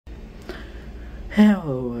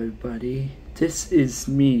Hello everybody, this is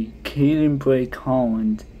me, Caden Blake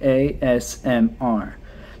Holland, ASMR.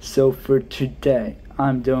 So for today,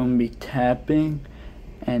 I'm going to be tapping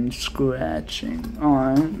and scratching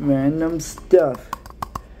on random stuff.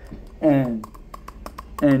 And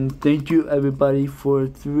thank you everybody for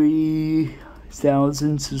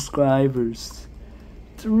 3,000 subscribers.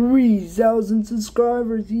 3,000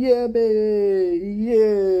 subscribers, yeah baby,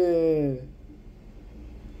 yeah.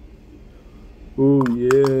 Oh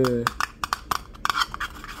yeah.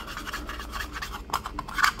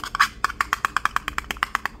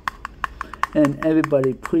 And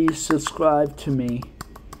everybody, please subscribe to me.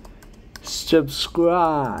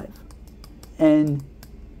 Subscribe. And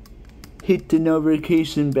hit the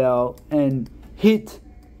notification bell. And hit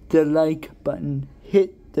the like button.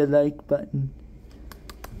 Hit the like button.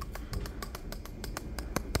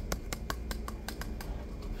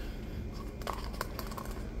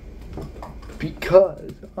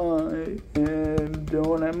 Because I am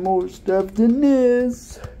doing more stuff than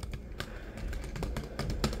this.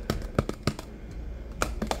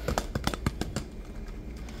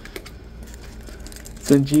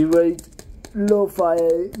 Since you like lo-fi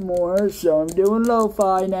more, so I'm doing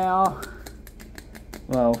lo-fi now.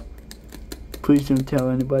 Well, please don't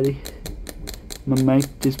tell anybody. My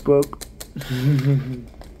mic just broke.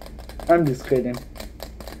 I'm just kidding.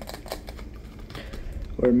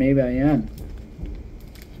 Or maybe I am.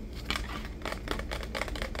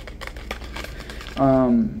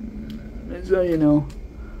 So you know,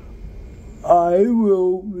 I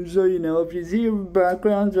will, so you know, if you see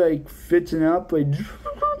backgrounds like fitting up, like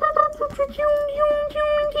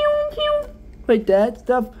that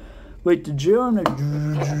stuff, like the drill,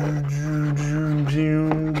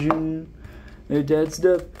 like that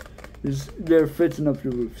stuff, they're fitting up the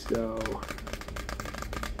roof, so.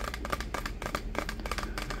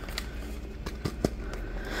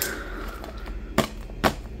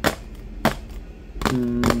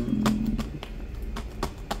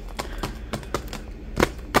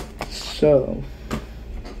 So,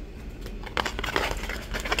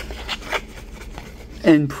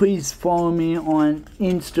 and please follow me on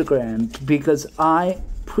Instagram because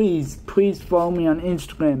please follow me on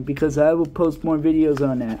Instagram because I will post more videos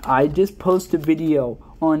on that. I just post a video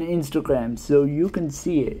on Instagram so you can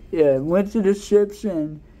see it. Yeah, link to the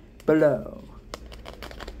description below.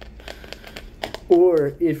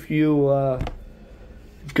 Or if you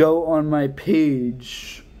go on my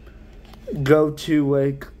page, go to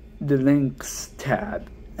like the links tab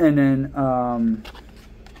and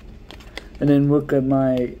then look at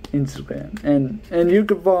my Instagram and you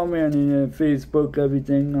can follow me on Facebook,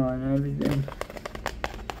 everything.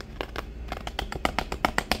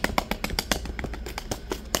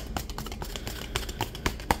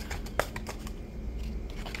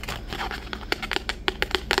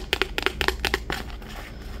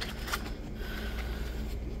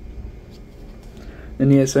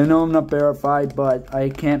 And yes, I know I'm not verified, but I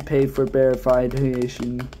can't pay for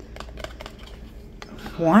verification.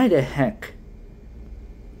 Why the heck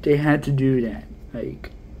they had to do that? Like,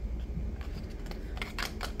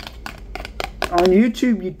 on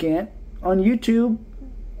YouTube you can't. On YouTube,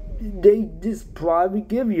 they just probably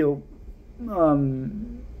give you,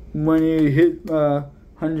 when you hit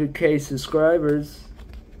 100K subscribers.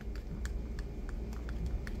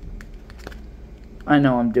 I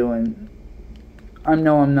know I'm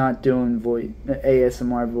not doing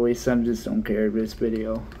ASMR voice. I just don't care this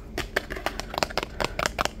video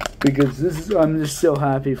because I'm just so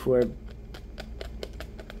happy for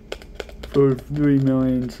 3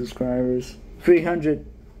 million subscribers.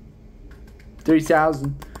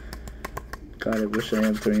 3,000. God, I wish I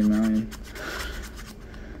had 3 million.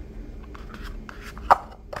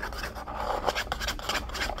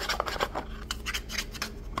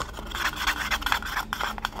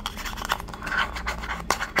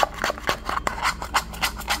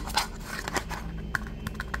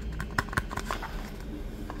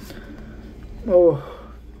 Oh,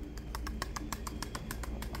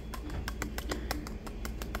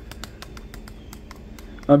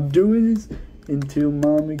 I'm doing this until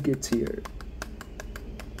Mommy gets here.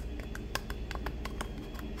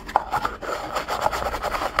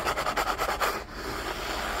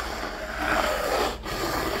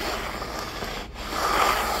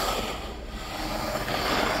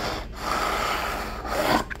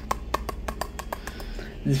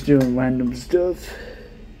 Just doing random stuff.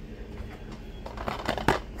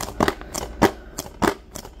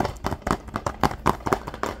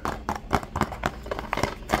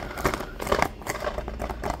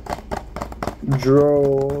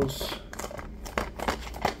 Draws.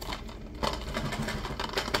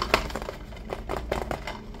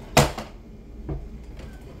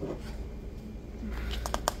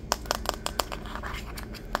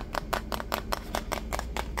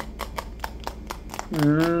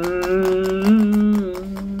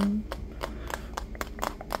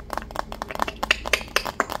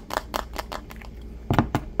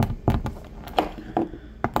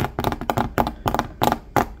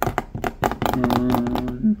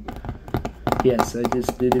 Yes, I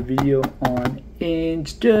just did a video on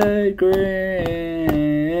Instagram.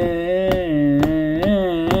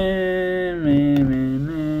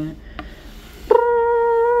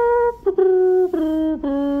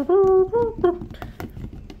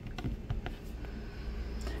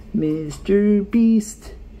 Mr.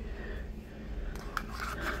 Beast.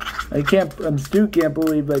 I still can't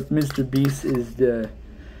believe like Mr. Beast is the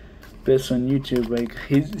best on YouTube. Like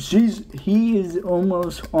he is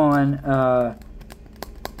almost on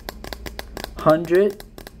 100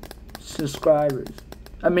 subscribers.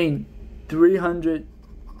 I mean 300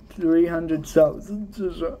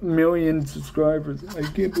 million subscribers. I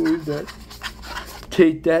can't believe that.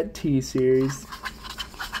 Take that, T-Series.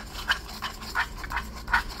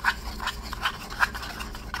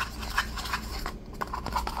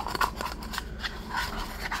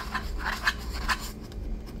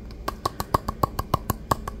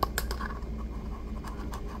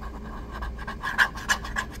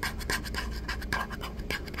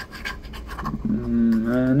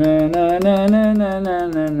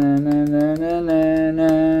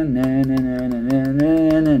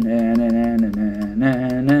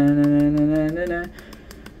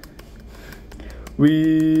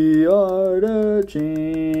 We are the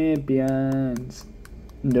champions.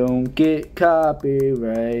 Don't get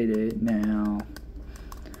copyrighted now.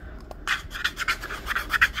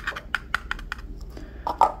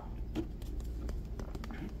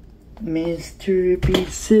 Mr.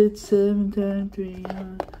 Beast sits 7 times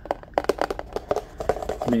 300.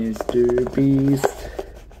 Mr. Beast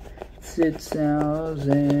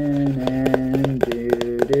 6,000 and do.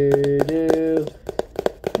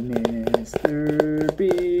 Mr.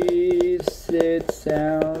 Beast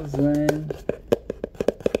 6,000.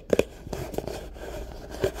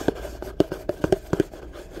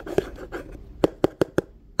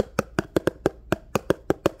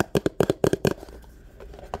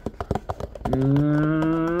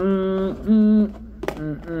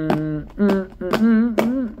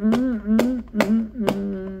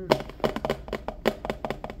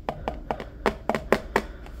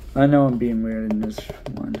 I know I'm being weird in this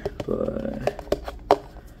one, but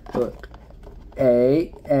look.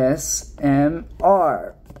 ASMR.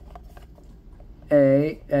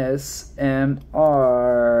 ASMR.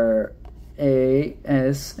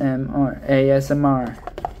 ASMR. ASMR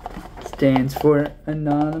stands for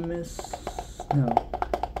anonymous. No.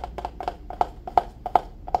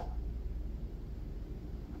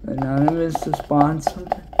 Anonymous response.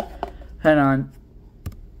 Hang on.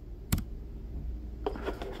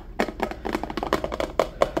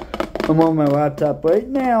 I'm on my laptop right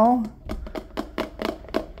now.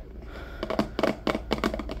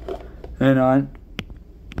 Hang on.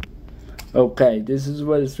 Okay, this is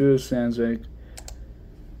what it really sounds like.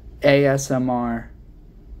 ASMR.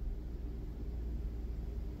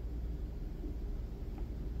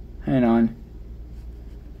 Hang on.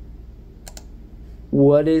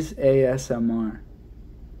 What is ASMR?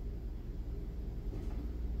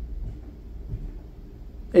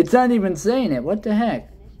 It's not even saying it. What the heck?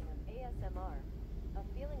 ASMR, a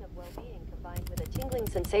feeling of well-being combined with a tingling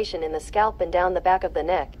sensation in the scalp and down the back of the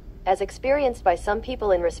neck, as experienced by some people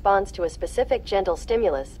in response to a specific gentle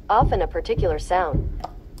stimulus, often a particular sound.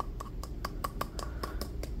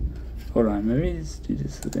 Hold on, maybe let's do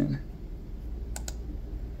this again.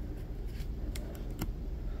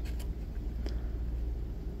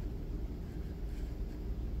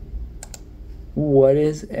 What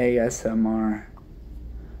is ASMR?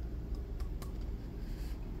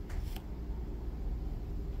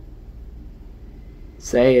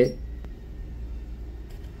 Say it.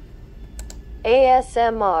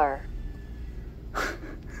 ASMR.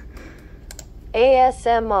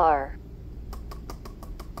 ASMR.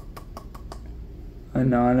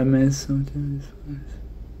 Anonymous sometimes.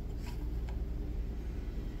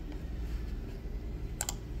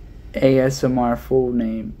 ASMR full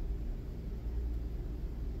name.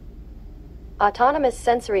 Autonomous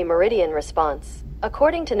Sensory Meridian Response.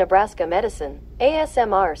 According to Nebraska Medicine,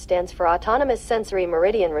 ASMR stands for Autonomous Sensory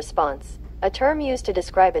Meridian Response, a term used to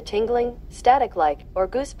describe a tingling, static-like, or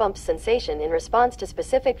goosebump sensation in response to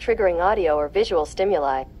specific triggering audio or visual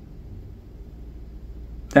stimuli.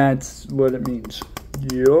 That's what it means.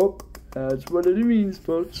 Yup, that's what it means,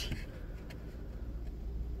 folks.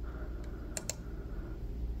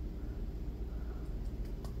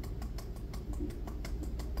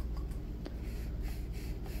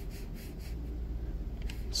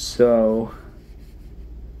 So,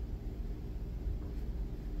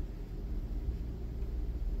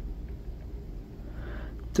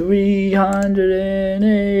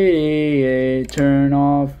 $388, turn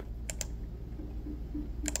off.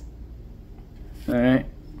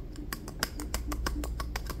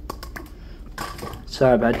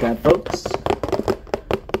 Sorry about that, folks.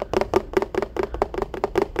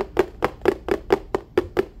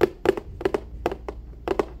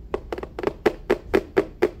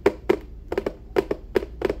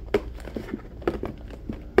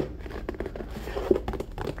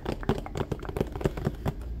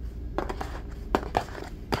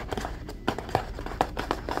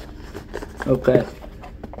 Okay.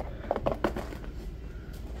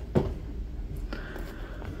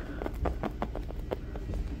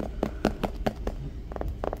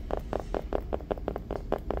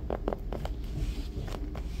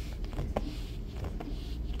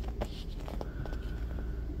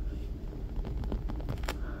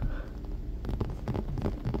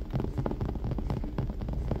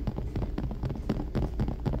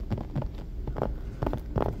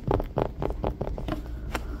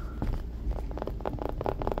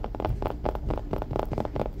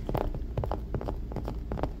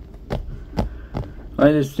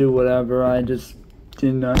 I just do whatever. I just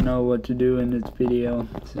did not know what to do in this video,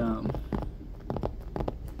 so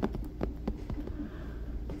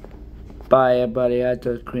bye everybody. I had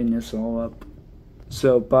to clean this all up.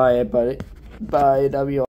 So bye everybody. Bye, W.